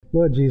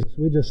Lord Jesus,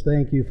 we just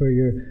thank you for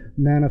your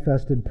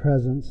manifested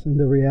presence and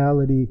the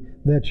reality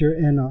that you're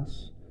in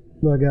us,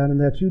 Lord God, and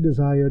that you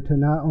desire to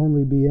not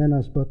only be in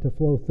us, but to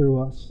flow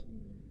through us.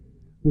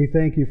 We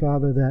thank you,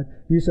 Father,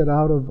 that you said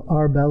out of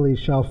our bellies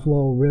shall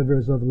flow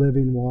rivers of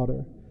living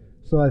water.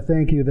 So I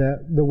thank you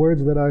that the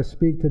words that I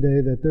speak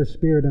today, that their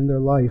spirit and their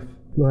life,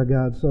 Lord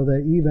God, so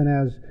that even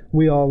as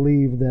we all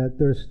leave, that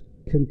there's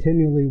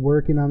continually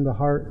working on the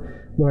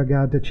heart, Lord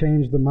God, to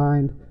change the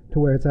mind to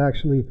where it's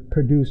actually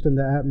produced in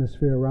the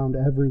atmosphere around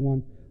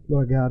everyone,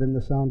 Lord God, in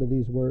the sound of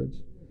these words.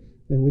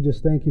 And we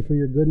just thank you for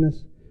your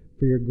goodness,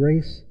 for your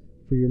grace,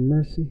 for your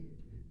mercy,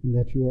 and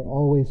that you are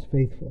always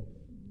faithful.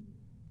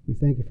 We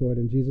thank you for it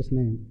in Jesus'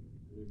 name.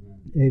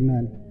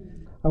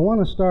 Amen. I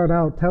want to start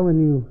out telling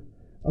you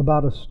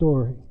about a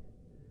story.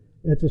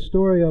 It's a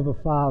story of a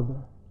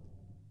father.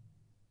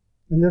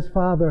 And this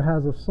father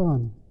has a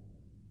son.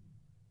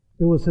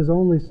 It was his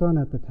only son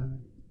at the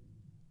time.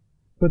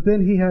 But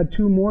then he had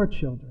 2 more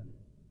children.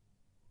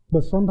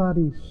 But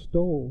somebody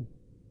stole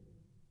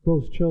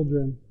those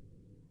children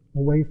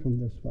away from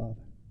this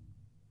father.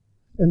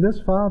 And this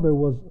father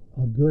was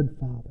a good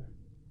father.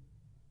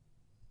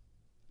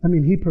 I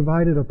mean, he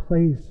provided a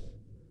place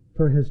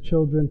for his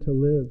children to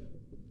live.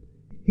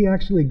 He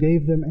actually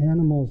gave them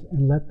animals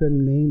and let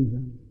them name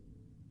them.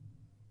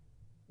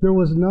 There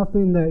was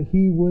nothing that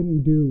he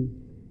wouldn't do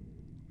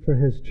for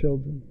his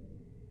children.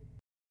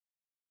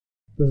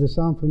 Does it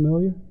sound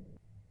familiar?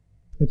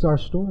 It's our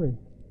story.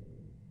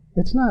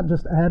 It's not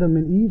just Adam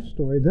and Eve's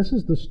story. This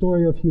is the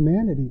story of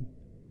humanity,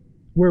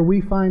 where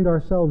we find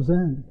ourselves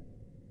in.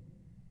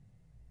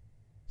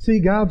 See,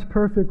 God's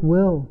perfect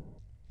will,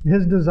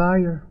 His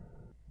desire,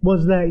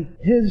 was that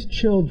His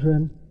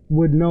children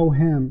would know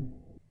Him.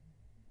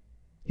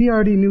 He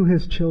already knew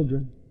His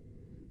children,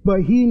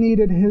 but He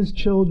needed His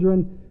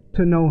children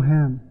to know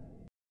Him.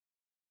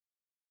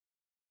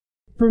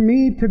 For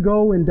me to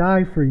go and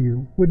die for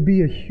you would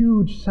be a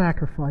huge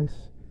sacrifice.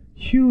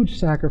 Huge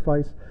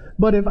sacrifice.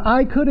 But if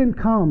I couldn't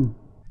come,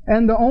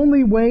 and the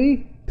only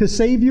way to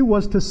save you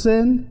was to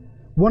send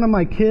one of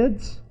my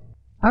kids,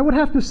 I would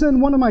have to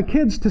send one of my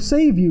kids to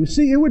save you.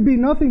 See, it would be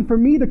nothing for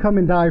me to come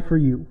and die for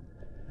you.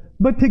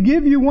 But to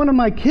give you one of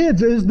my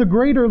kids is the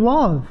greater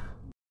love.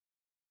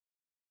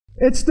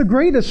 It's the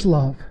greatest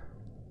love.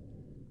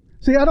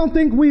 See, I don't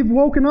think we've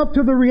woken up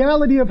to the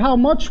reality of how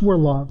much we're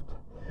loved.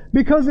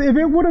 Because if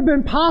it would have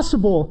been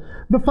possible,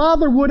 the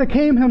Father would have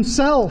came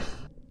Himself.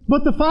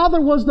 But the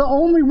Father was the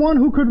only one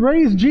who could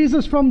raise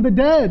Jesus from the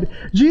dead.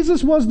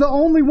 Jesus was the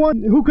only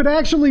one who could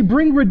actually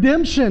bring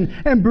redemption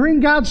and bring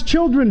God's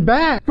children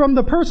back from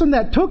the person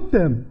that took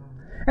them.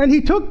 And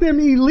He took them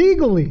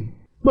illegally.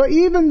 But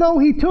even though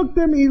He took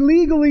them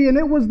illegally and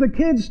it was the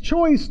kid's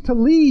choice to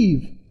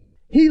leave,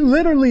 He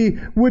literally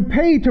would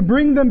pay to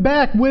bring them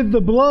back with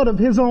the blood of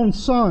His own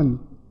Son.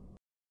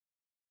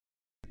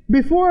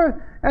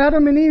 Before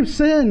Adam and Eve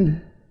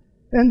sinned,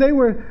 and they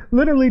were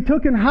literally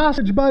taken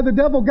hostage by the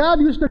devil, God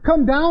used to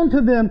come down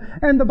to them.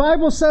 And the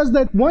Bible says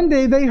that one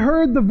day they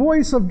heard the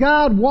voice of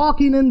God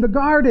walking in the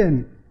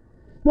garden.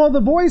 Well,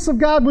 the voice of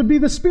God would be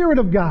the Spirit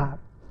of God.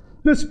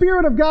 The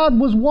Spirit of God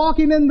was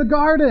walking in the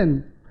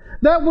garden.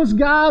 That was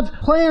God's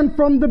plan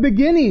from the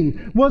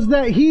beginning, was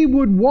that He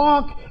would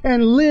walk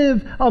and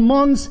live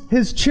amongst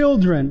His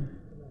children.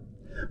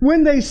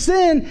 When they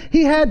sinned,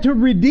 He had to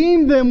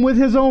redeem them with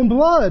His own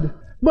blood.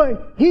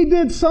 But He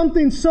did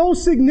something so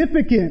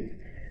significant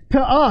to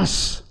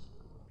us.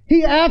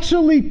 He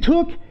actually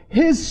took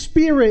His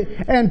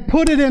Spirit and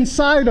put it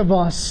inside of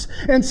us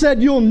and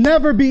said, you'll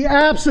never be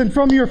absent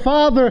from your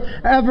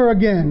Father ever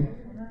again.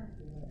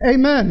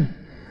 Amen.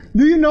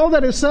 Do you know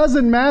that it says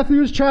in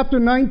Matthew chapter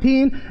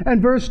 19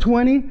 and verse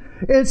 20,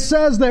 it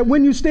says that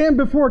when you stand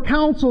before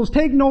councils,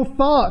 take no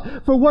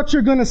thought for what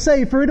you're going to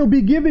say, for it'll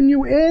be given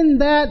you in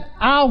that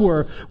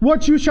hour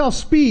what you shall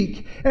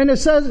speak. And it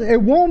says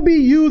it won't be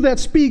you that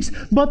speaks,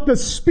 but the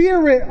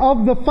Spirit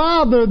of the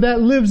Father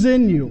that lives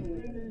in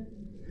you.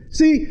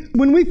 See,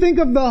 when we think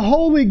of the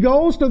Holy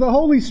Ghost or the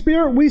Holy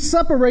Spirit, we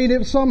separate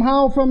it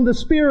somehow from the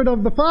Spirit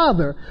of the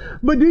Father.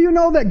 But do you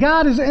know that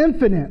God is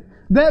infinite?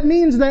 That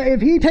means that if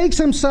He takes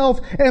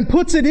Himself and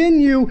puts it in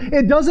you,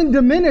 it doesn't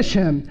diminish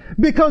Him,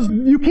 because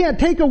you can't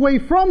take away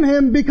from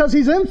Him because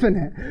He's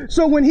infinite.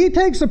 So when He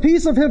takes a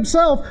piece of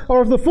Himself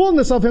or the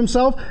fullness of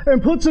Himself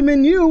and puts them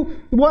in you,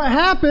 what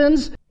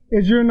happens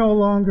is you're no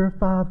longer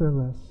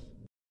fatherless.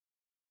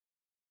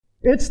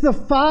 It's the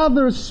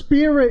Father's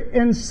Spirit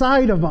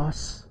inside of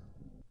us.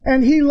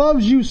 And He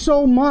loves you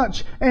so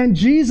much. And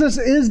Jesus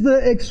is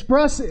the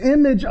express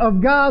image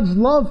of God's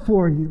love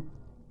for you.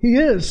 He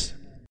is.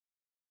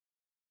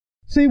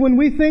 See, when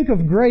we think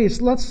of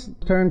grace, let's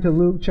turn to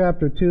Luke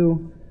chapter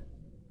 2,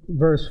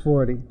 verse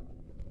 40.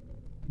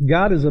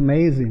 God is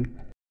amazing.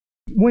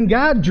 When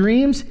God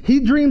dreams,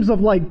 He dreams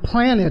of like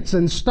planets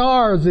and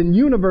stars and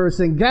universe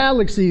and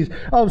galaxies,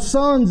 of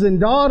sons and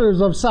daughters,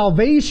 of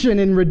salvation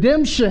and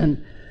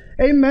redemption.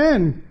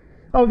 Amen.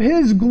 Of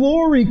His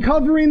glory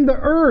covering the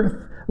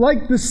earth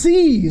like the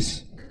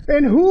seas.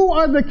 And who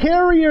are the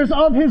carriers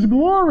of His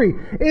glory?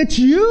 It's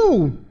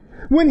you.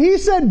 When He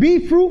said,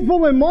 be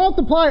fruitful and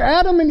multiply,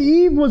 Adam and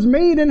Eve was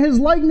made in His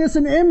likeness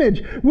and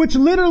image, which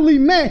literally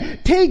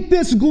meant take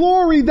this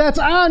glory that's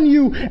on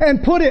you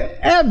and put it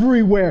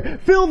everywhere.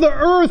 Fill the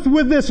earth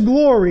with this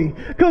glory.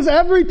 Because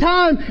every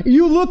time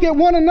you look at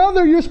one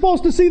another, you're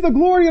supposed to see the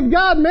glory of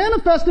God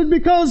manifested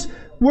because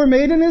we're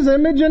made in His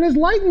image and His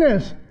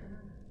likeness.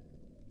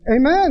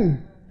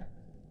 Amen.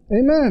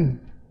 Amen.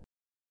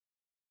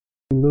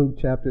 Luke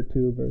chapter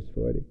 2, verse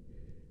 40.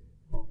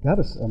 That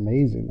is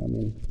amazing. I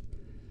mean,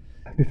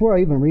 before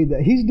I even read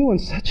that, He's doing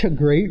such a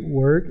great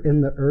work in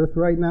the earth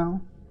right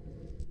now.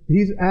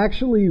 He's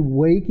actually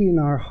waking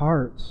our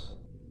hearts,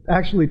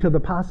 actually, to the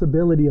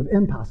possibility of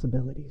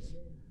impossibilities.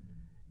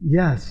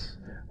 Yes,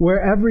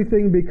 where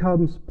everything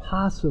becomes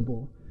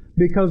possible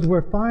because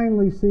we're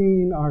finally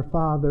seeing our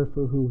Father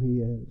for who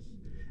He is.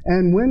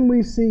 And when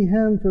we see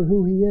Him for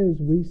who He is,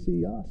 we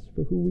see us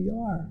for who we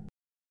are.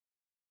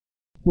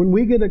 When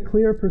we get a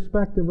clear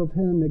perspective of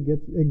Him, it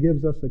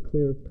gives us a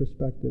clear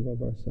perspective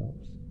of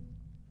ourselves.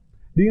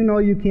 Do you know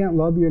you can't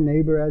love your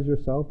neighbor as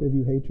yourself if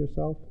you hate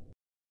yourself?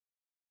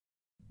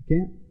 You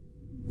can't.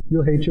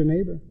 You'll hate your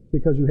neighbor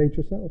because you hate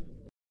yourself.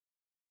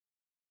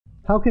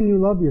 How can you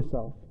love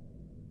yourself?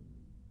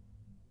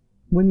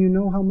 When you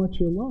know how much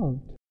you're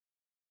loved.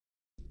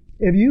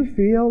 If you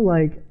feel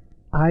like,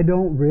 I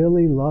don't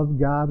really love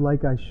God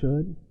like I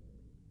should,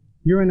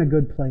 you're in a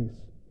good place.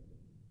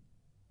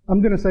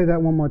 I'm going to say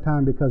that one more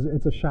time because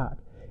it's a shock.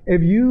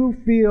 If you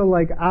feel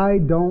like I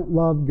don't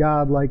love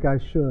God like I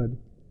should,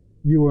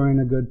 you are in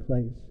a good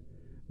place.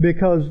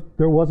 Because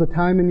there was a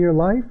time in your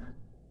life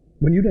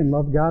when you didn't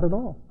love God at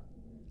all.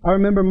 I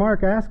remember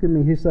Mark asking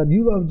me, he said,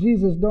 you love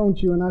Jesus, don't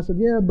you? And I said,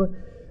 yeah, but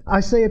I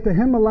say it to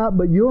him a lot,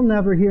 but you'll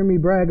never hear me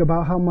brag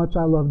about how much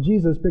I love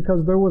Jesus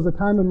because there was a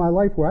time in my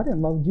life where I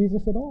didn't love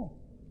Jesus at all.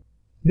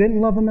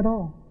 Didn't love Him at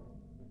all.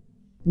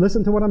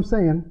 Listen to what I'm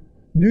saying.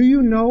 Do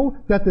you know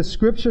that the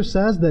Scripture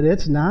says that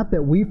it's not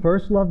that we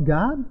first loved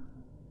God,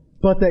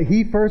 but that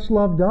He first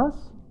loved us?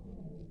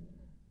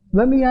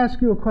 Let me ask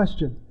you a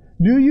question.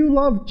 Do you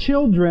love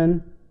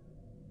children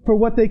for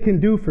what they can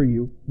do for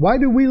you? Why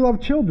do we love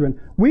children?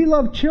 We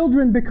love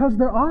children because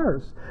they're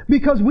ours.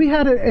 Because we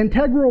had an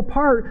integral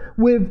part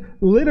with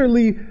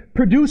literally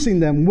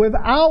producing them.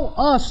 Without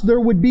us, there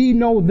would be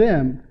no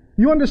them.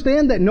 You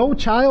understand that no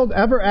child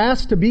ever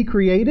asked to be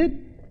created?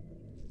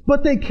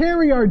 But they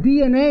carry our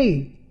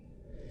DNA.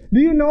 Do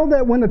you know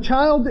that when a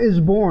child is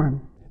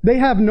born, they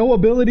have no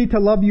ability to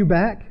love you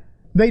back?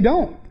 They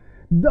don't.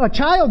 A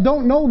child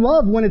don't know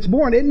love when it's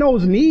born. It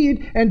knows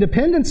need and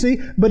dependency,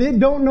 but it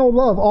don't know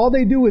love. All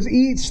they do is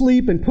eat,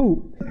 sleep, and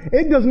poop.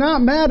 It does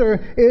not matter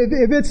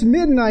if it's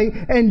midnight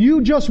and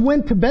you just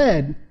went to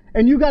bed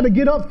and you got to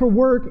get up for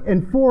work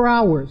in 4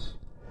 hours.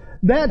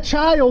 That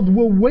child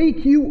will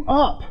wake you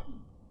up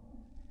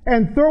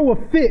and throw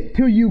a fit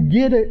till you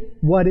get it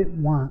what it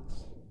wants.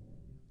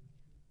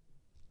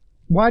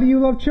 Why do you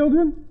love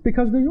children?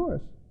 Because they're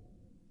yours.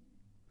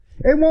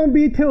 It won't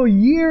be till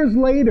years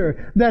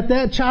later that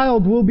that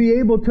child will be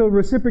able to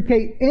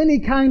reciprocate any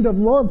kind of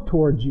love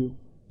towards you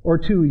or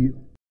to you.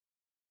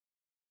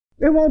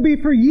 It won't be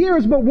for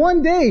years, but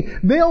one day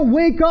they'll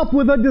wake up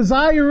with a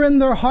desire in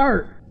their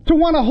heart to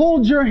want to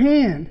hold your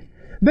hand.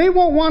 They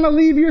won't want to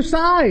leave your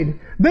side.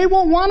 They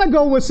won't want to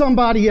go with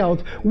somebody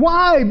else.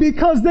 Why?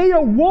 Because they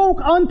awoke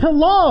unto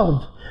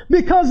love.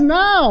 Because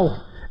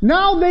now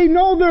they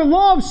know their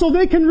love so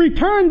they can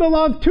return the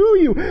love to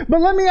you.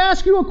 But let me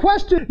ask you a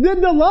question.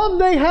 Did the love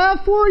they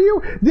have for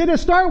you, did it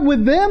start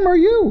with them or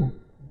you?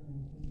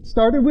 It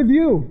started with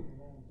you.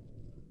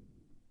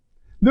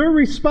 Their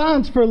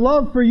response for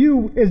love for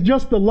you is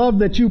just the love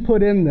that you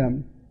put in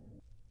them.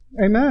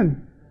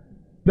 Amen.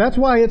 That's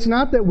why it's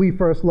not that we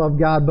first loved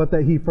God, but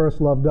that He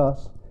first loved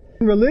us.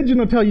 Religion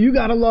will tell you, you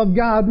got to love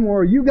God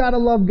more, you got to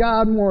love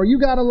God more, you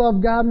got to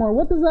love God more.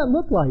 What does that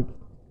look like?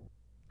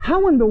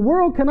 How in the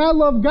world can I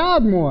love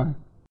God more?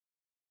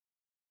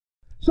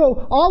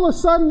 So all of a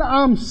sudden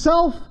I'm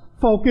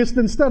self-focused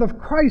instead of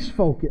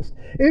Christ-focused.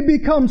 It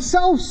becomes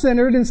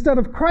self-centered instead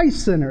of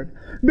Christ-centered.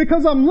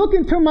 Because I'm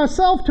looking to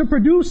myself to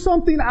produce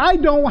something I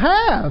don't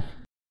have.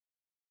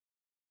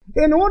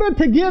 In order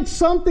to get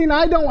something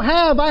I don't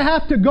have, I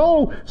have to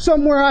go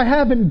somewhere I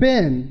haven't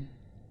been.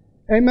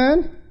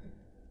 Amen?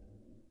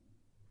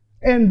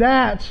 And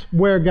that's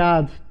where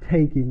God's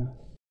taking us.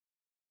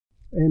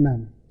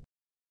 Amen.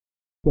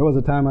 There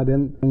was a time I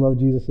didn't love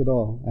Jesus at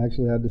all.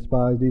 Actually, I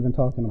despised even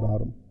talking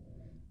about Him.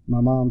 My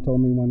mom told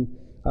me when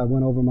I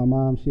went over my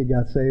mom, she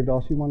got saved,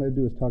 all she wanted to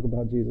do was talk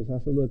about Jesus. I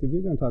said, look, if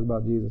you're going to talk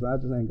about Jesus,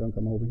 I just ain't going to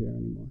come over here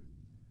anymore.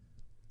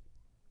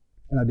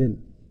 And I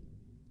didn't.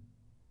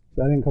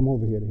 So I didn't come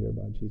over here to hear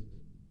about Jesus.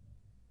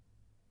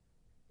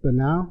 But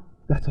now,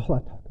 that's all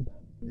I talk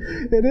about.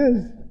 It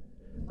is.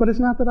 But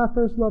it's not that I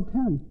first loved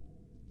Him.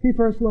 He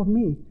first loved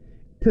me.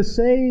 To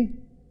say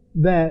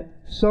that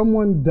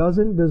someone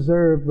doesn't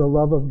deserve the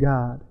love of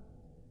God,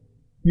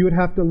 you would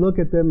have to look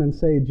at them and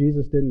say,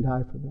 Jesus didn't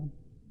die for them.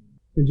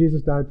 And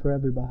Jesus died for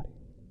everybody.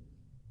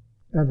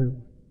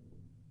 Everyone.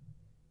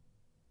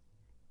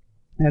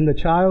 And the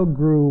child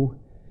grew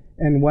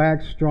and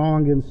waxed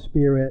strong in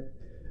spirit,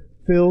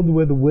 filled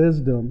with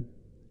wisdom,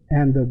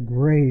 and the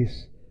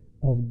grace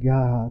of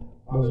God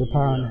was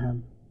upon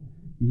him.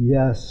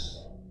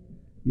 Yes,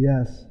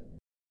 yes.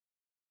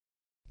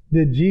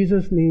 Did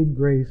Jesus need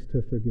grace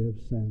to forgive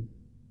sin?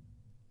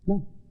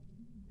 No.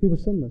 He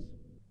was sinless.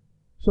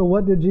 So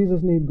what did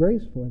Jesus need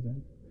grace for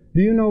then?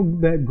 Do you know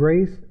that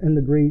grace in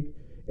the Greek,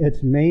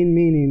 its main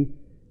meaning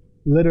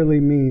literally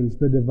means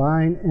the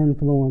divine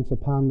influence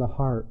upon the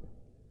heart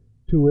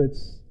to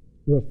its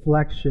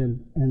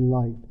reflection and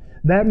life.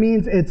 That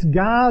means it's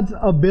God's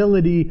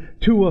ability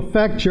to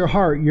affect your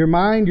heart, your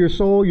mind, your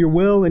soul, your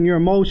will, and your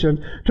emotions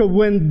to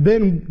when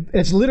then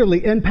it's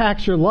literally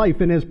impacts your life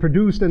and is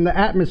produced in the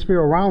atmosphere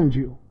around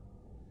you.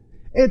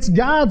 It's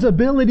God's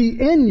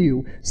ability in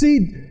you.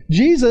 See,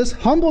 Jesus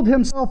humbled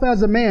himself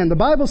as a man. The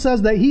Bible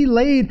says that he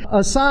laid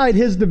aside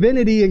his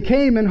divinity and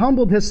came and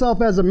humbled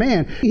himself as a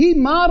man. He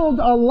modeled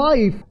a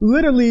life,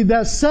 literally,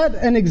 that set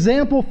an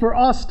example for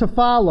us to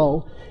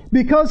follow.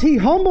 Because he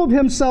humbled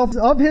himself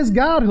of his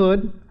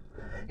godhood,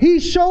 he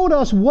showed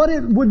us what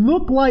it would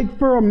look like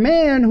for a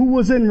man who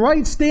was in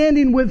right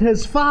standing with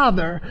his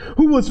Father,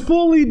 who was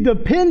fully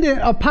dependent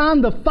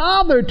upon the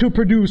Father to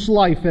produce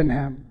life in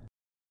him.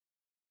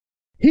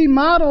 He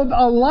modeled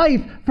a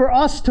life for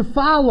us to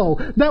follow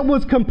that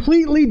was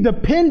completely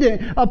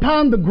dependent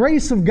upon the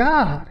grace of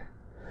God.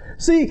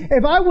 See,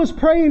 if I was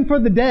praying for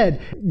the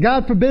dead,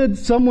 God forbid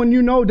someone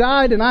you know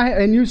died,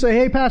 and you say,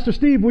 hey, Pastor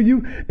Steve, will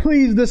you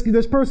please,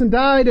 this person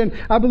died, and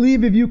I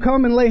believe if you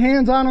come and lay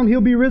hands on him,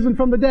 he'll be risen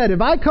from the dead.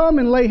 If I come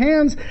and lay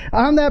hands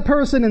on that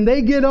person and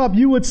they get up,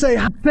 you would say,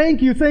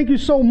 thank you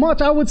so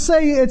much. I would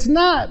say, it's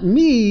not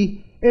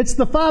me, it's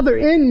the Father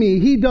in me.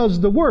 He does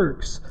the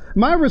works.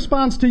 My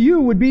response to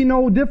you would be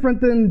no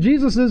different than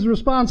Jesus'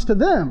 response to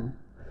them.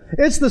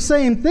 It's the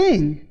same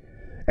thing.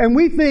 And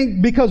we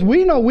think, because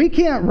we know we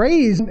can't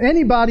raise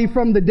anybody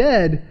from the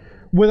dead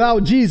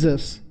without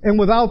Jesus and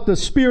without the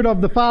Spirit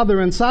of the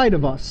Father inside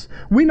of us.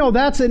 We know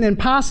that's an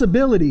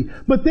impossibility.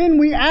 But then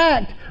we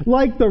act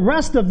like the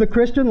rest of the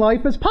Christian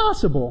life is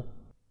possible.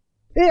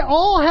 It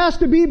all has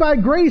to be by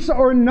grace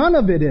or none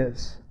of it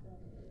is.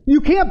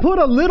 You can't put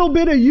a little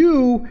bit of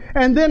you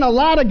and then a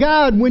lot of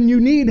God when you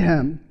need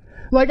Him.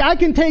 Like, I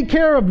can take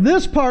care of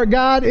this part,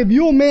 God, if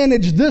you'll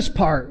manage this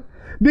part.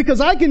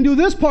 Because I can do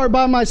this part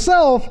by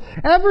myself.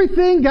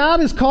 Everything God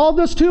has called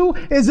us to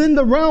is in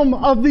the realm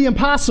of the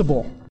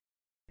impossible.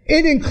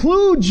 It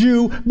includes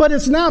you, but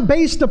it's not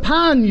based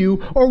upon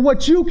you or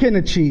what you can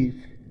achieve.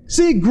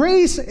 See,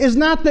 grace is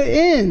not the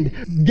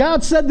end.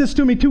 God said this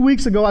to me 2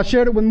 weeks ago. I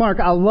shared it with Mark.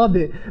 I love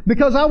it.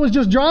 Because I was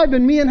just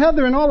driving, me and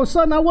Heather, and all of a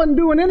sudden I wasn't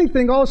doing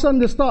anything. All of a sudden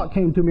this thought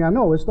came to me. I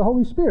know, it's the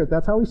Holy Spirit.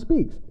 That's how He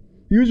speaks.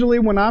 Usually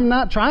when I'm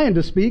not trying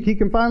to speak, He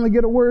can finally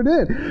get a word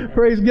in.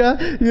 Praise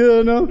God.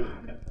 You know.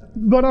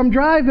 But I'm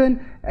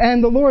driving,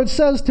 and the Lord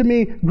says to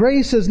me,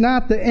 grace is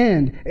not the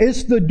end.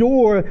 It's the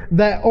door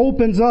that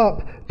opens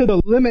up to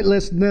the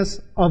limitlessness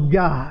of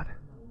God.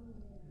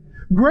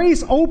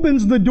 Grace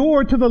opens the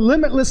door to the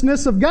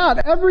limitlessness of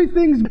God.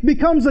 Everything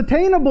becomes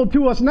attainable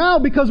to us now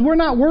because we're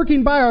not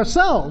working by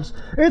ourselves.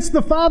 It's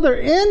the Father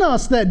in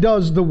us that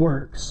does the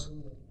works.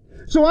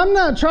 So I'm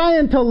not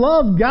trying to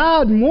love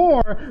God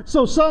more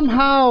so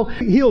somehow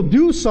He'll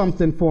do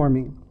something for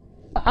me.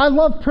 I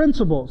love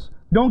principles.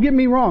 Don't get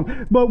me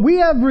wrong. But we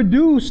have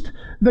reduced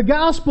the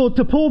gospel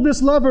to pull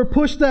this lever,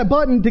 push that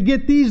button to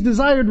get these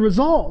desired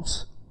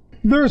results.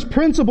 There's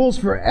principles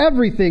for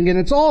everything, and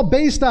it's all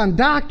based on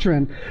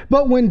doctrine.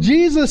 But when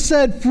Jesus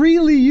said,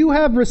 freely you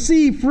have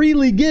received,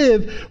 freely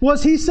give,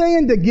 was He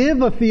saying to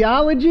give a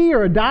theology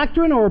or a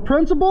doctrine or a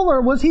principle,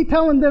 or was He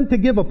telling them to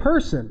give a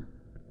person?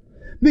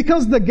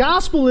 Because the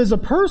gospel is a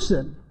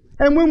person.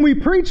 And when we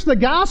preach the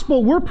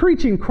gospel, we're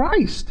preaching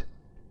Christ.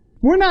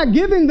 We're not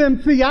giving them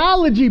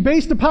theology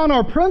based upon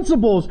our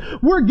principles.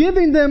 We're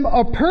giving them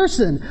a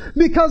person,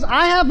 because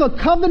I have a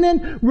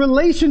covenant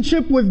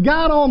relationship with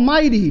God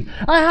Almighty.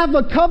 I have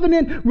a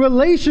covenant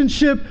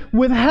relationship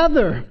with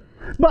Heather.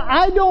 But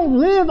I don't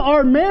live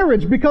our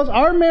marriage, because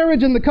our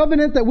marriage and the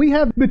covenant that we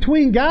have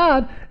between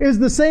God is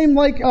the same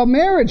like a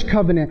marriage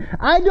covenant.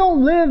 I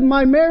don't live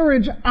my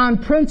marriage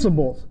on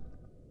principles.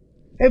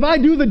 If I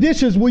do the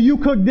dishes, will you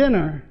cook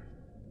dinner?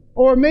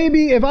 Or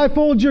maybe if I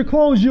fold your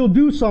clothes, you'll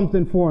do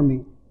something for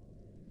me.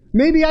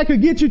 Maybe I could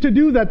get you to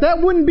do that.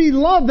 That wouldn't be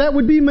love. That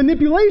would be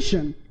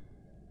manipulation.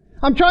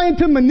 I'm trying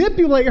to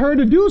manipulate her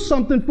to do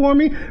something for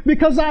me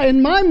because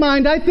in my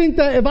mind, I think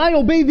that if I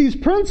obey these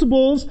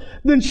principles,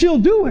 then she'll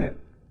do it.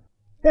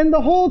 And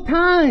the whole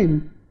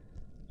time,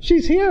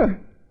 she's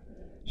here.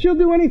 She'll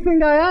do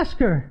anything I ask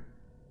her.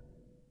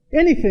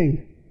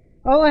 Anything.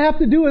 All I have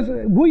to do is,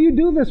 will you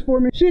do this for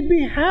me? She'd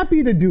be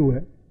happy to do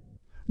it.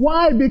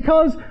 Why?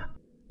 Because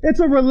it's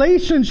a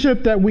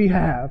relationship that we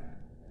have.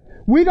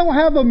 We don't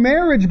have a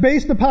marriage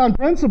based upon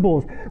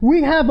principles.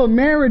 We have a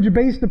marriage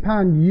based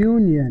upon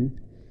union.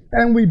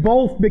 And we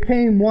both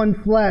became one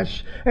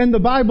flesh. And the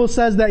Bible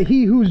says that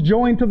he who's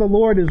joined to the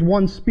Lord is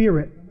one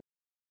spirit.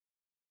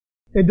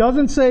 It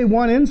doesn't say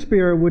one in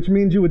spirit, which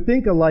means you would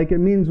think alike. It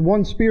means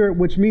one spirit,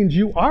 which means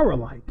you are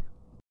alike.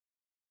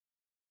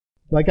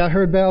 Like I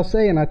heard Val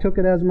say, and I took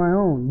it as my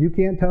own. You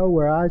can't tell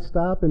where I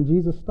stop and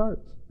Jesus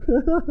starts.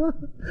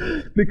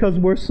 Because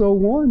we're so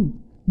one.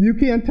 You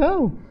can't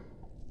tell.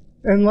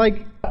 And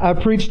like I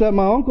preached at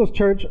my uncle's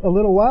church a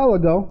little while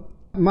ago,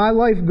 my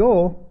life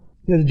goal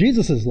is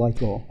Jesus' life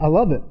goal. I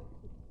love it.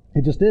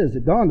 It just is.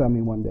 It dawned on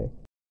me one day.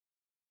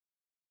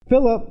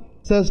 Philip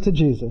says to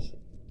Jesus,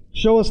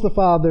 show us the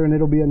Father and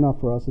it'll be enough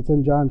for us. It's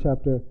in John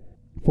chapter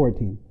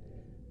 14.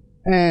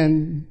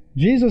 And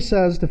Jesus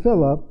says to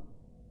Philip,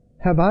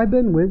 have I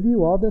been with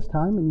you all this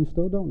time and you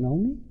still don't know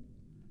me?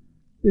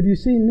 If you've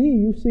seen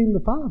me, you've seen the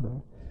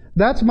Father.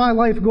 That's my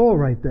life goal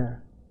right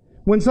there.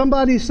 When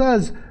somebody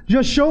says,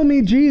 just show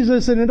me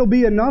Jesus and it'll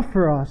be enough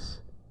for us,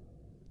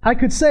 I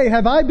could say,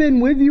 have I been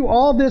with you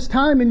all this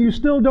time and you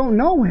still don't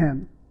know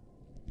Him?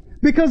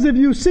 Because if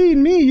you've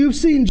seen me, you've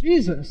seen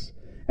Jesus.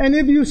 And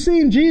if you've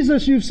seen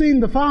Jesus, you've seen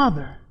the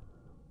Father.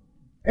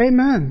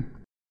 Amen.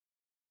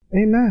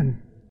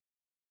 Amen.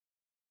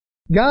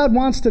 God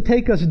wants to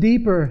take us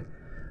deeper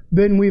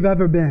than we've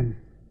ever been.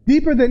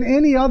 Deeper than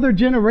any other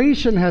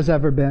generation has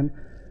ever been.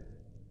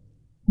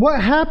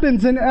 What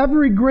happens in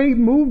every great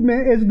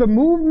movement is the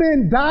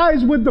movement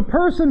dies with the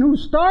person who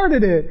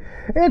started it.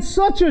 It's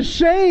such a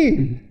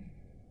shame.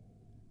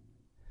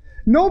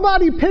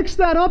 Nobody picks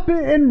that up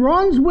and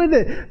runs with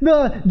it.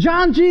 The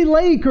John G.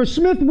 Lake or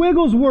Smith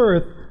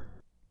Wigglesworth.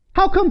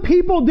 How come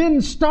people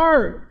didn't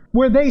start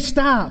where they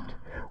stopped?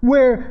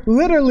 Where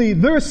literally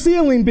their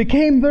ceiling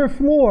became their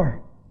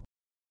floor.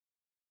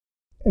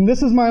 And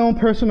this is my own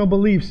personal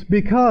beliefs,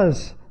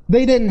 because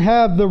they didn't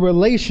have the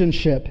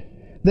relationship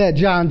that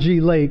John G.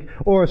 Lake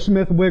or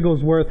Smith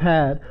Wigglesworth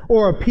had,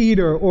 or a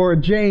Peter, or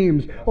a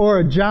James, or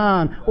a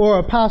John, or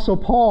Apostle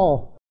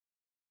Paul.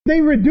 They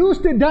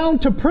reduced it down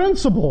to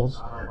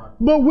principles.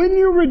 But when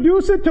you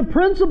reduce it to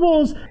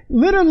principles,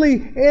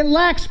 literally it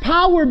lacks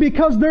power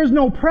because there's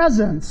no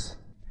presence.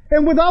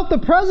 And without the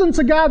presence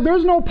of God,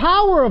 there's no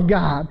power of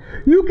God.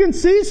 You can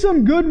see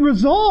some good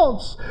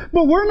results,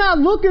 but we're not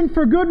looking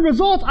for good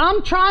results.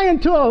 I'm trying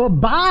to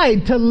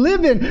abide, to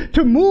live in,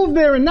 to move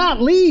there and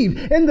not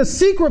leave in the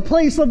secret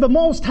place of the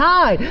Most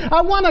High. I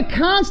want to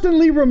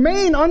constantly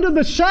remain under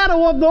the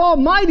shadow of the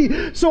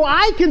Almighty so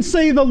I can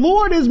say, the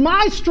Lord is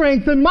my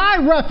strength and my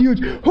refuge.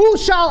 Who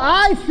shall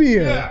I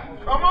fear? Yeah,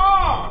 come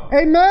on!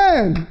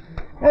 Amen.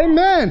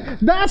 Amen.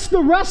 That's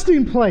the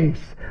resting place.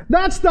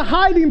 That's the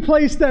hiding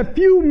place that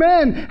few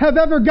men have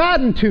ever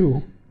gotten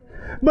to.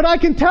 But I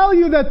can tell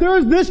you that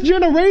there's this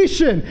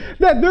generation,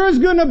 that there's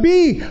going to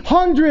be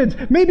hundreds,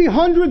 maybe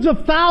hundreds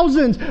of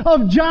thousands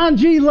of John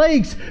G.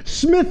 Lakes,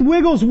 Smith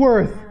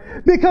Wigglesworth.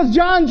 Because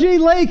John G.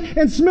 Lake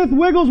and Smith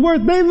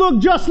Wigglesworth, they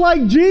look just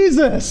like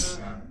Jesus.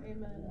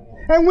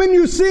 And when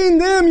you've seen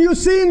them, you've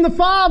seen the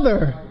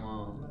Father.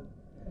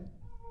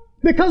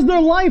 Because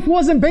their life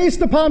wasn't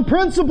based upon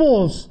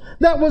principles,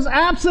 that was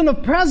absent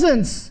of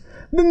presence.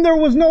 Then there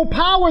was no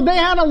power. They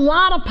had a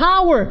lot of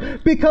power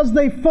because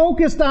they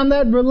focused on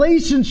that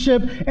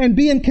relationship and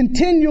being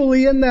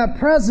continually in that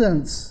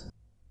presence.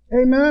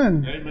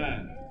 Amen.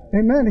 Amen.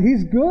 Amen.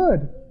 He's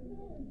good.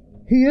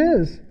 He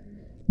is.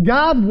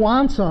 God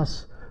wants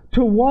us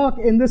to walk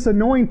in this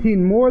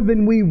anointing more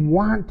than we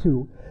want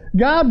to.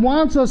 God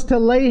wants us to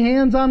lay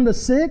hands on the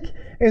sick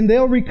and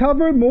they'll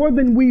recover more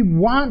than we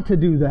want to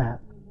do that.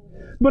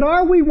 But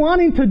are we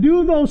wanting to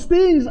do those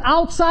things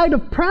outside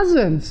of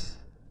presence?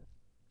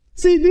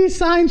 See, these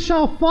signs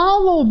shall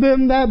follow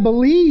them that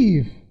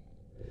believe,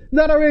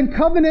 that are in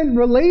covenant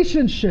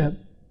relationship.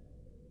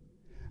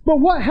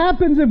 But what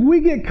happens if we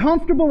get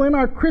comfortable in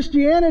our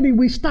Christianity?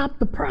 We stop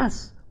the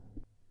press.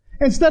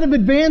 Instead of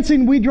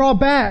advancing, we draw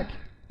back.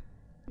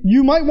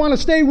 You might want to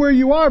stay where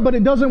you are, but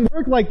it doesn't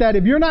work like that.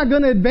 If you're not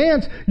going to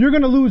advance, you're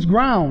going to lose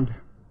ground.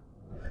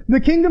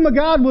 The kingdom of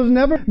God was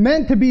never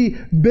meant to be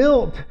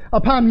built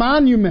upon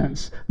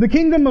monuments. The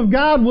kingdom of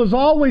God was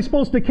always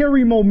supposed to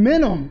carry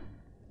momentum.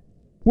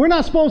 We're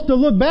not supposed to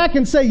look back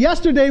and say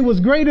yesterday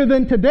was greater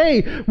than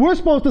today. We're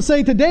supposed to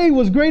say today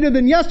was greater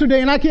than yesterday,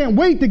 and I can't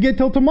wait to get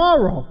till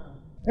tomorrow.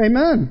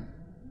 Amen.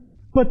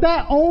 But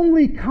that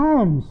only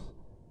comes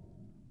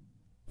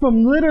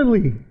from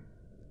literally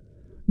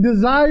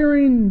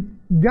desiring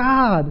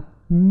God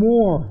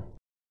more.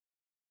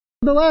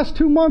 The last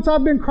 2 months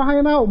I've been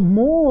crying out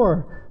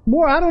more.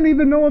 I don't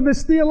even know if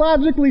it's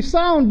theologically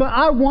sound, but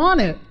I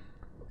want it.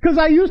 Because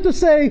I used to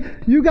say,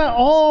 you got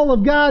all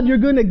of God you're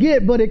going to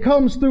get, but it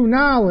comes through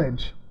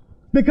knowledge.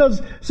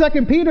 Because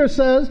 2 Peter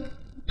says,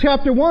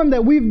 chapter 1,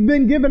 that we've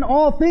been given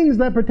all things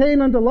that pertain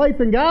unto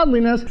life and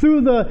godliness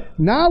through the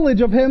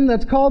knowledge of Him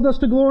that's called us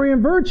to glory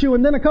and virtue.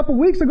 And then a couple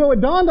weeks ago it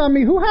dawned on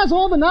me, who has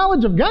all the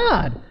knowledge of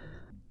God?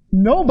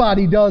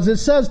 Nobody does. It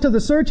says, to the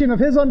searching of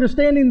His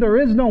understanding there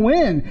is no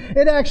end.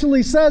 It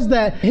actually says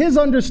that His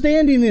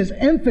understanding is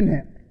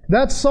infinite.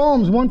 That's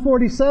Psalms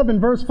 147,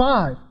 verse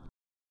 5.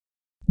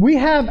 We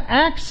have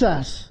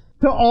access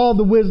to all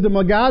the wisdom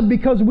of God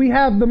because we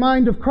have the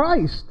mind of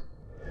Christ.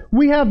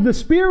 We have the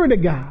Spirit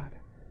of God.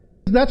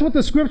 That's what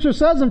the Scripture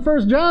says in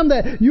 1 John,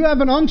 that you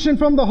have an unction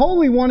from the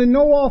Holy One and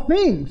know all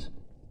things.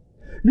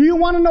 Do you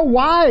want to know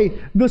why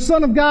the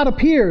Son of God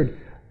appeared?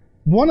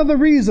 One of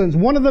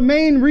the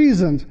main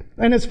reasons,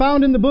 and it's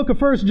found in the book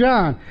of 1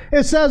 John.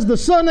 It says the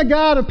Son of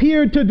God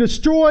appeared to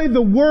destroy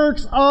the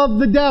works of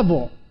the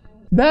devil.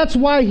 That's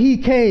why He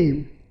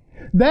came.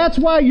 That's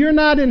why you're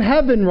not in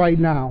heaven right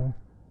now.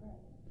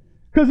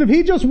 Because if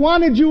He just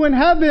wanted you in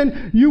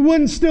heaven, you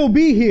wouldn't still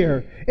be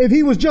here. If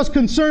He was just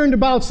concerned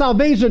about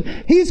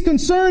salvation, He's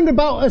concerned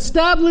about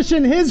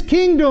establishing His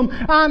kingdom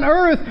on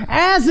earth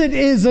as it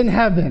is in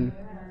heaven.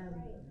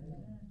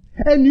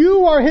 And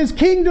you are His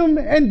kingdom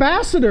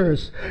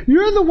ambassadors.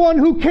 You're the one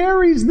who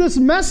carries this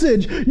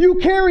message. You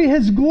carry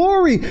His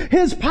glory,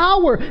 His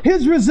power,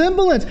 His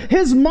resemblance,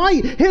 His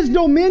might, His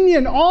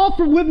dominion, all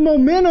with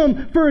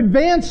momentum for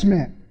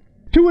advancement.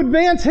 To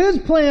advance His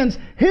plans,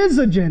 His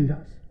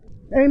agendas.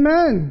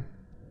 Amen.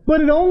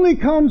 But it only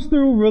comes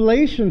through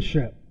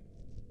relationship.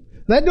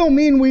 That don't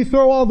mean we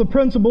throw all the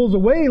principles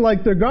away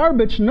like they're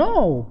garbage.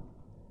 No.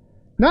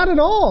 Not at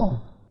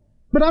all.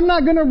 But I'm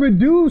not going to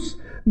reduce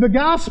the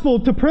gospel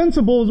to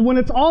principles when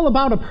it's all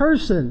about a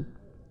person.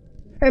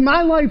 And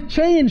my life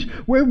changed.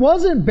 It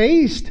wasn't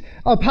based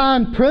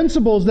upon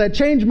principles that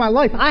changed my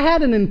life. I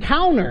had an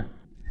encounter,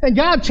 and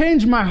God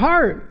changed my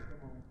heart.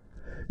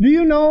 Do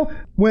you know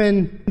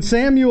when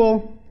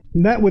Samuel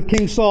met with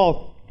King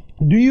Saul,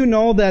 do you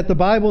know that the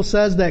Bible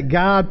says that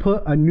God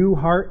put a new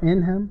heart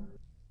in him?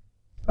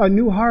 A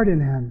new heart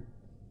in him.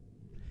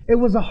 It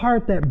was a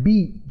heart that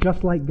beat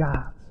just like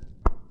God's.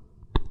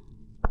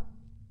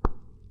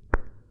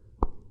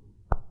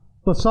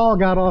 But Saul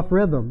got off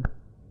rhythm.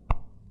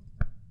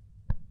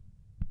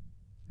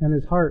 And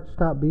his heart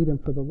stopped beating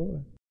for the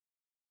Lord.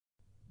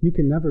 You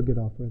can never get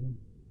off rhythm.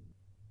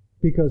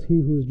 Because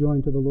he who is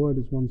joined to the Lord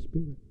is one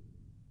spirit.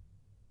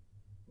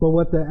 But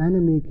what the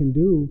enemy can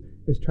do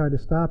is try to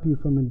stop you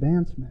from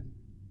advancement.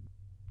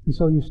 And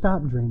so you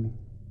stop dreaming.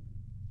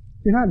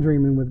 You're not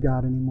dreaming with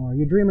God anymore.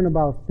 You're dreaming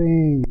about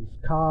things,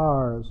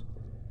 cars,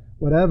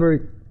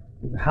 whatever,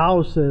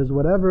 houses,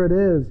 whatever it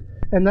is.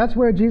 And that's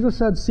where Jesus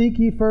said, seek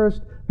ye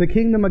first the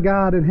kingdom of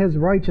God and His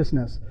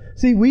righteousness.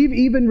 See, we've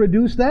even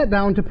reduced that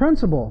down to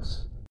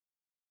principles.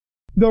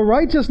 The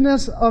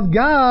righteousness of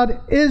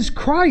God is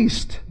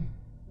Christ.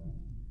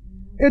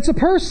 It's a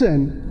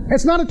person.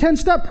 It's not a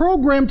 10-step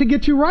program to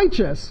get you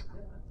righteous.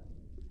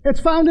 It's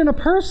found in a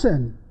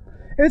person.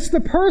 It's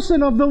the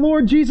person of the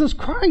Lord Jesus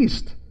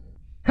Christ.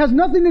 Has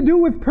nothing to do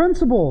with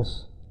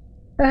principles.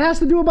 It has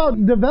to do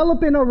about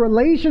developing a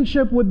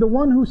relationship with the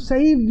one who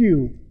saved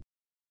you.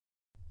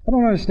 I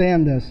don't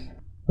understand this,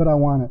 but I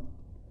want it.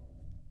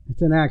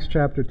 It's in Acts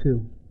chapter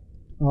 2.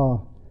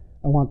 Oh,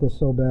 I want this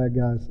so bad,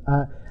 guys.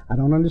 I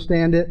don't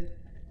understand it.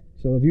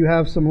 So if you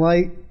have some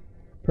light,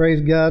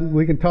 praise God,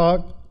 we can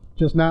talk,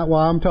 just not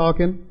while I'm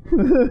talking.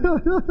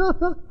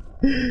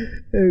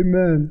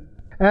 Amen.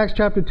 Acts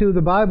chapter 2,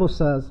 the Bible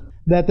says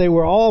that they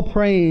were all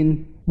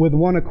praying with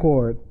one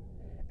accord.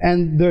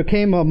 And there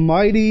came a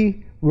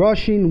mighty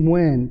rushing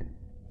wind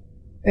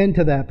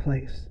into that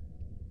place.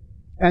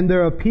 And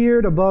there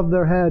appeared above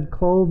their head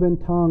cloven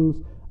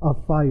tongues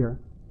of fire.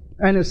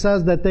 And it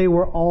says that they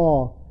were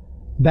all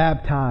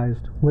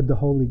baptized with the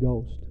Holy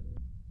Ghost.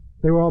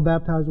 They were all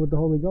baptized with the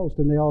Holy Ghost,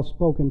 and they all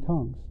spoke in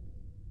tongues.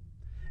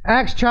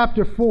 Acts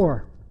chapter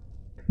 4.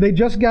 They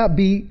just got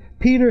beat.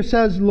 Peter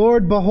says,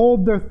 Lord,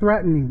 behold their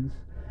threatenings,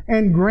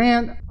 and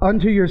grant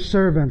unto your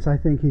servants, I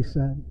think he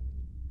said,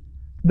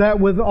 that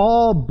with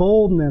all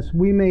boldness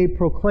we may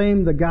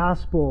proclaim the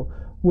gospel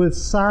with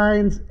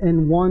signs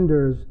and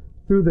wonders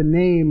through the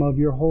name of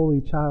your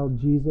holy child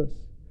Jesus.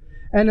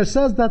 And it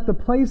says that the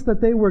place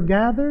that they were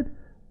gathered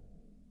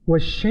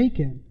was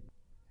shaken,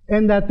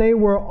 and that they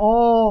were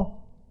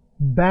all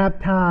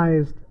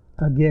baptized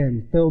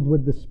again, filled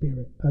with the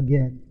Spirit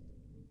again.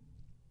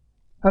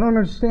 I don't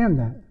understand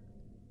that.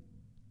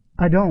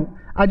 I don't.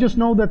 I just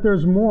know that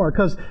there's more,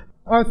 because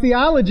our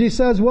theology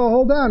says, well,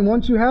 hold on,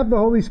 once you have the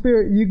Holy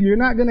Spirit, you're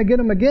not going to get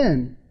Him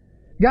again.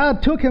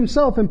 God took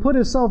Himself and put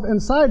Himself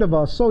inside of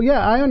us. So yeah,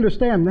 I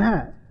understand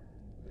that.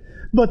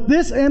 But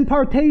this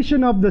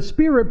impartation of the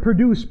Spirit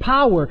produced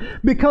power,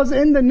 because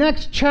in the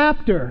next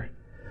chapter,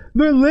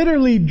 they're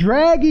literally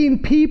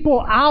dragging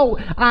people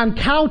out on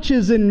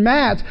couches and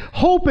mats,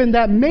 hoping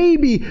that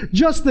maybe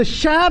just the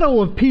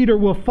shadow of Peter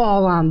will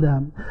fall on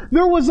them.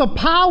 There was a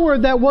power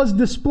that was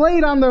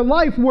displayed on their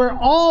life where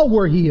all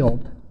were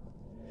healed.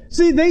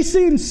 See, they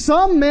seen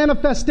some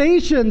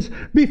manifestations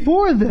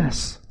before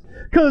this.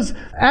 Because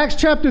Acts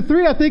chapter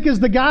 3, I think,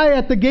 is the guy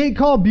at the gate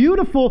called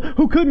Beautiful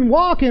who couldn't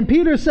walk. And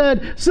Peter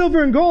said,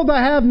 silver and gold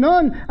I have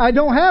none, I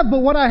don't have,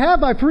 but what I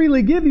have I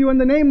freely give you. In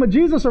the name of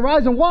Jesus,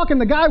 arise and walk. And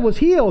the guy was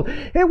healed.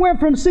 It went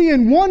from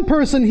seeing one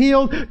person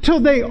healed till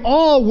they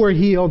all were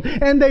healed.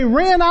 And they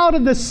ran out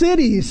of the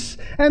cities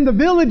and the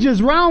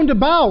villages round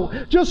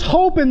about, just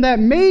hoping that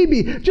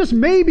maybe, just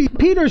maybe,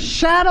 Peter's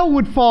shadow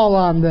would fall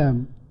on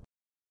them.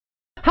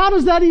 How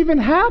does that even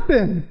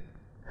happen?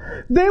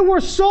 They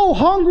were so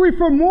hungry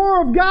for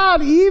more of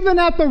God, even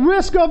at the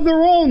risk of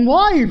their own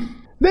life.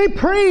 They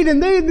prayed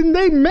and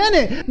they meant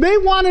it. They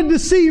wanted to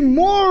see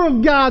more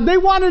of God. They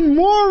wanted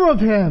more of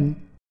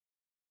Him.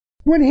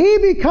 When He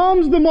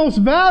becomes the most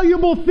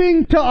valuable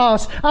thing to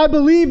us, I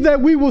believe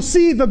that we will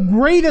see the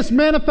greatest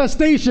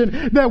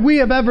manifestation that we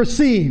have ever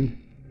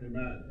seen.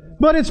 Amen.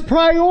 But it's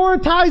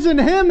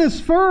prioritizing Him as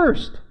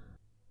first.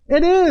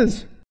 It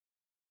is.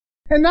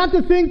 And not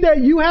to think that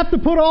you have to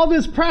put all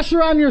this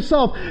pressure on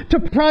yourself to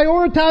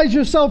prioritize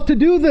yourself to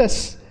do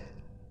this.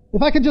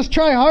 If I could just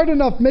try hard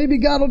enough, maybe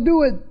God will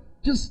do it.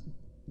 Just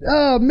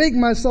make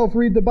myself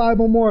read the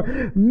Bible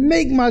more.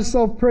 Make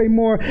myself pray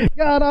more.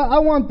 God, I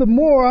want the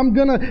more. I'm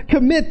going to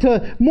commit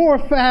to more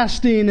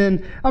fasting,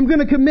 and I'm going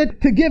to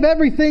commit to give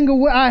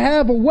everything I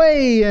have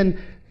away and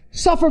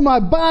suffer my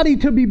body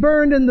to be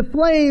burned in the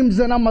flames.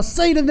 And I'm going to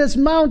say to this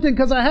mountain,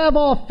 because I have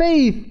all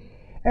faith.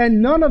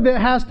 And none of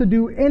it has to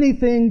do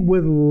anything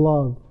with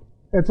love.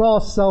 It's all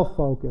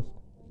self-focused.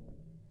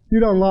 You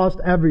done lost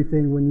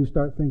everything when you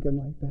start thinking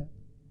like that.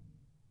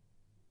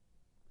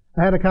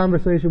 I had a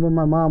conversation with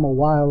my mom a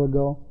while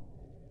ago,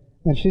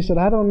 and she said,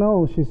 I don't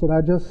know. She said,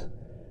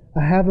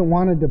 I haven't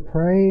wanted to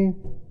pray.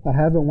 I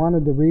haven't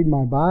wanted to read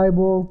my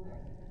Bible,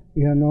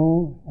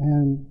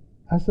 and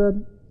I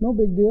said, no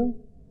big deal.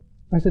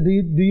 I said, do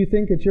you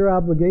think it's your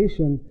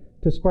obligation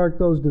to spark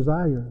those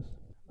desires?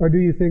 Or do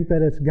you think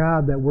that it's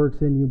God that works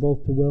in you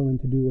both to will and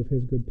to do of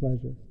His good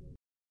pleasure?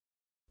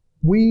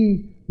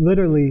 We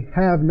literally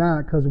have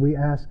not because we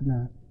ask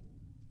not.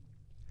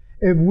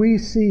 If we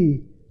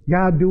see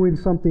God doing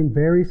something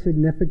very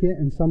significant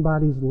in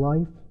somebody's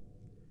life,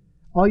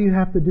 all you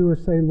have to do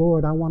is say,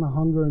 Lord, I want to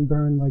hunger and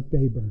burn like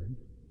they burn.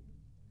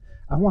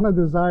 I want to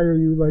desire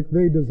you like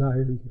they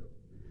desire you.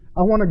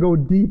 I want to go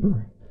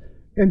deeper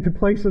into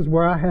places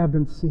where I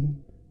haven't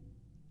seen.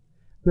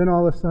 Then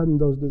all of a sudden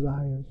those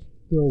desires,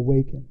 they're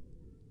awakened.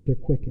 They're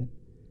quickened.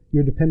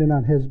 You're dependent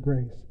on His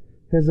grace,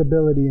 His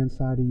ability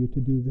inside of you to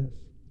do this.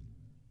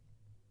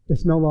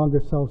 It's no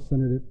longer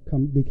self-centered.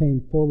 It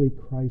became fully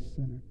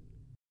Christ-centered.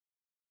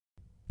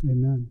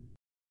 Amen.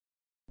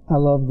 I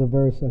love the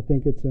verse. I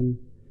think it's in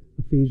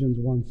Ephesians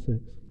 1:6.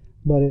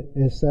 But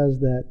it says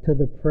that to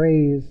the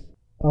praise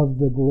of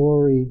the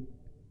glory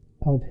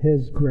of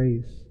His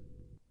grace,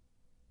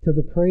 to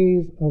the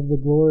praise of the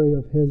glory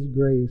of His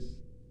grace,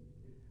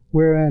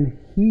 wherein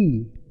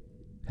He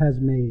has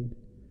made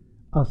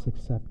us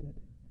accepted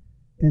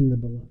in the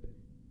Beloved.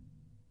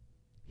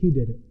 He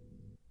did it.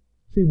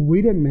 See,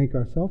 we didn't make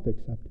ourselves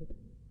accepted.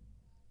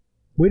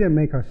 We didn't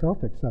make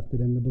ourselves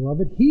accepted in the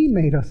Beloved. He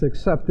made us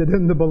accepted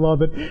in the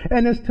Beloved.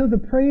 And it's to the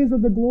praise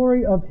of the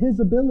glory of His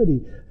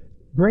ability,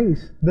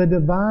 grace, the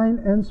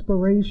divine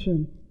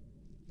inspiration,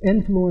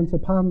 influence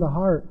upon the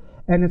heart,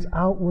 and its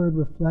outward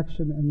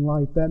reflection in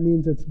life. That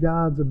means it's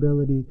God's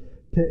ability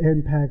to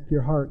impact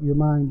your heart, your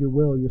mind, your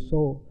will, your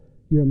soul,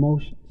 your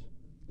emotions,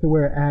 to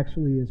where it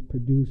actually is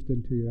produced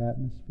into your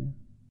atmosphere.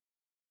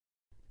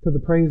 To the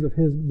praise of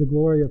the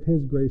glory of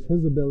His grace,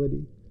 His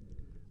ability,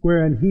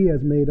 wherein He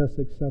has made us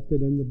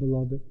accepted in the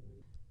Beloved.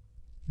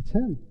 It's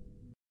Him.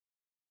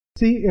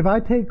 See, if I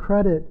take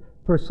credit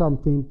for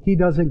something, He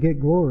doesn't get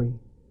glory.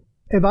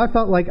 If I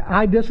felt like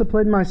I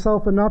disciplined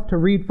myself enough to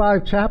read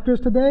 5 chapters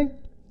today,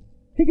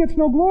 He gets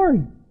no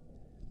glory.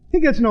 He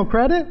gets no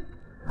credit.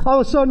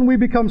 All of a sudden we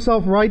become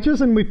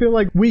self-righteous and we feel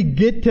like we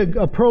get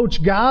to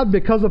approach God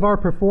because of our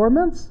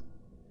performance.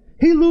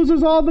 He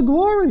loses all the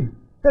glory.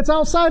 It's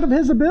outside of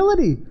His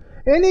ability.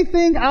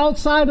 Anything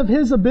outside of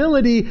His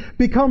ability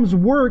becomes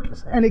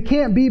works, and it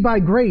can't be by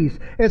grace.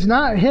 It's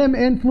not Him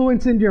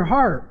influencing your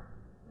heart.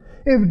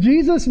 If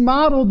Jesus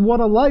modeled what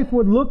a life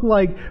would look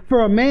like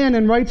for a man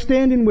in right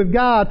standing with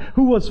God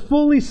who was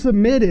fully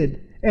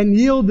submitted and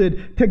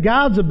yielded to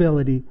God's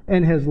ability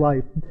in his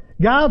life,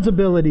 God's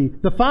ability,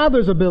 the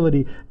Father's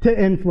ability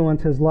to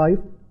influence his life,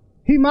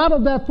 He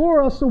modeled that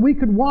for us so we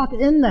could walk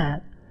in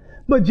that.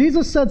 But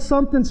Jesus said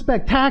something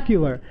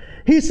spectacular.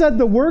 He said,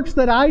 the works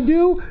that I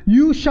do,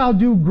 you shall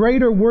do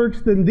greater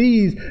works than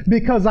these,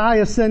 because I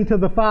ascend to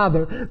the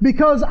Father.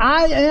 Because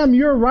I am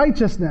your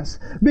righteousness.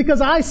 Because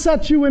I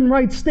set you in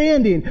right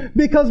standing.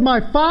 Because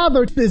my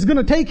Father is going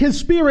to take His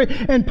Spirit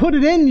and put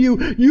it in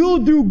you.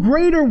 You'll do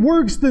greater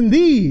works than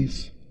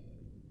these.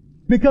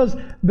 Because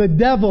the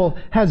devil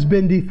has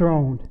been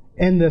dethroned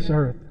in this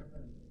earth.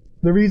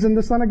 The reason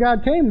the Son of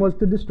God came was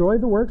to destroy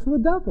the works of the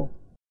devil.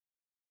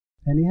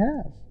 And He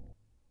has.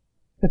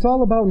 It's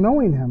all about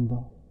knowing Him,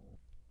 though.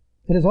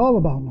 It is all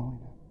about knowing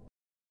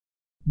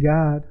Him.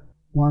 God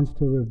wants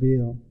to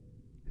reveal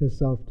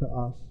Himself to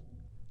us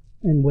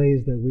in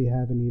ways that we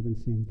haven't even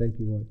seen. Thank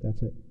you, Lord.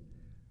 That's it.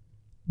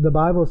 The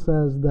Bible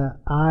says that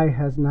eye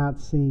has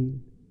not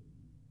seen,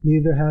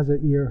 neither has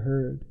an ear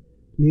heard,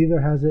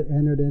 neither has it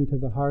entered into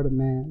the heart of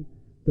man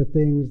the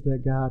things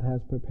that God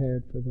has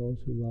prepared for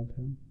those who love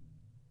Him.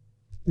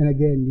 And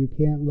again, you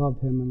can't love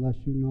Him unless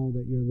you know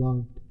that you're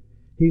loved.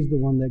 He's the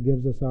one that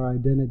gives us our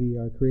identity,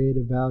 our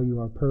creative value,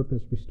 our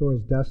purpose,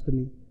 restores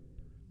destiny.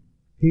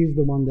 He's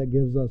the one that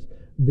gives us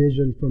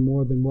vision for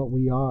more than what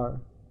we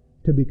are,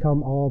 to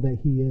become all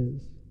that He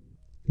is.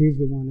 He's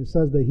the one. It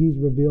says that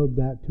He's revealed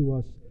that to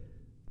us.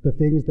 The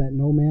things that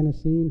no man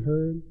has seen,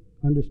 heard,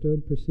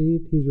 understood,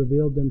 perceived, He's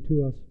revealed them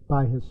to us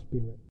by His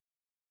Spirit.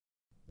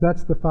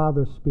 That's the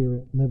Father's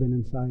Spirit living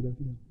inside of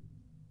you.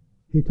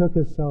 He took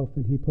Himself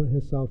and He put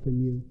Himself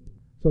in you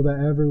so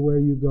that everywhere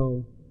you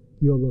go,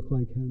 you'll look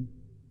like Him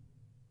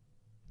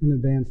and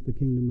advance the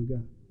kingdom of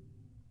God.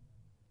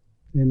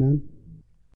 Amen.